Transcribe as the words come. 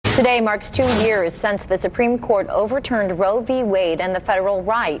Today marks 2 years since the Supreme Court overturned Roe v. Wade and the federal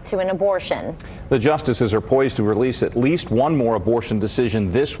right to an abortion. The justices are poised to release at least one more abortion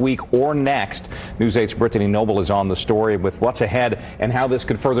decision this week or next. News 8's Brittany Noble is on the story with what's ahead and how this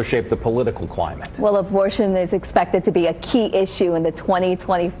could further shape the political climate. Well, abortion is expected to be a key issue in the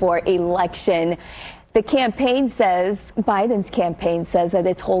 2024 election. Biden's campaign says that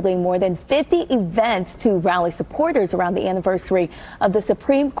it's holding more than 50 events to rally supporters around the anniversary of the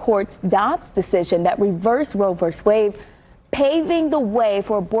Supreme Court's Dobbs decision that reversed Roe v. Wade, paving the way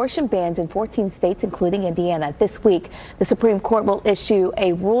for abortion bans in 14 states, including Indiana. This week, the Supreme Court will issue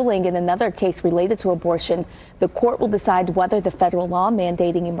a ruling in another case related to abortion. The court will decide whether the federal law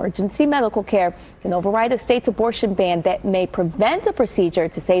mandating emergency medical care can override a state's abortion ban that may prevent a procedure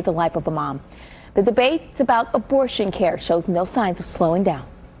to save the life of a mom. The debate about abortion care shows no signs of slowing down.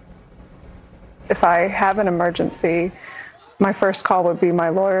 If I have an emergency, my first call would be my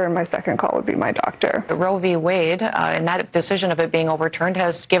lawyer and my second call would be my doctor. Roe v. Wade and that decision of it being overturned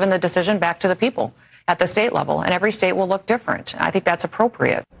has given the decision back to the people at the state level, and every state will look different. I think that's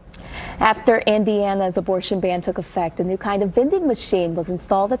appropriate. After Indiana's abortion ban took effect, a new kind of vending machine was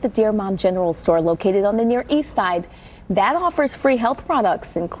installed at the Dear Mom General Store located on the Near East Side. That offers free health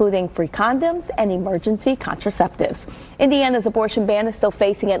products, including free condoms and emergency contraceptives. Indiana's abortion ban is still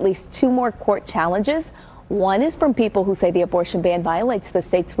facing at least 2 more court challenges. One is from people who say the abortion ban violates the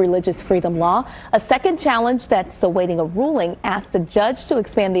state's religious freedom law. A second challenge that's awaiting a ruling asks the judge to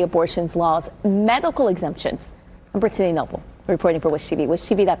expand the abortions law's medical exemptions. I'm Brittany Noble, reporting for WishTV,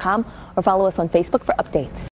 wishtv.com, or follow us on Facebook for updates.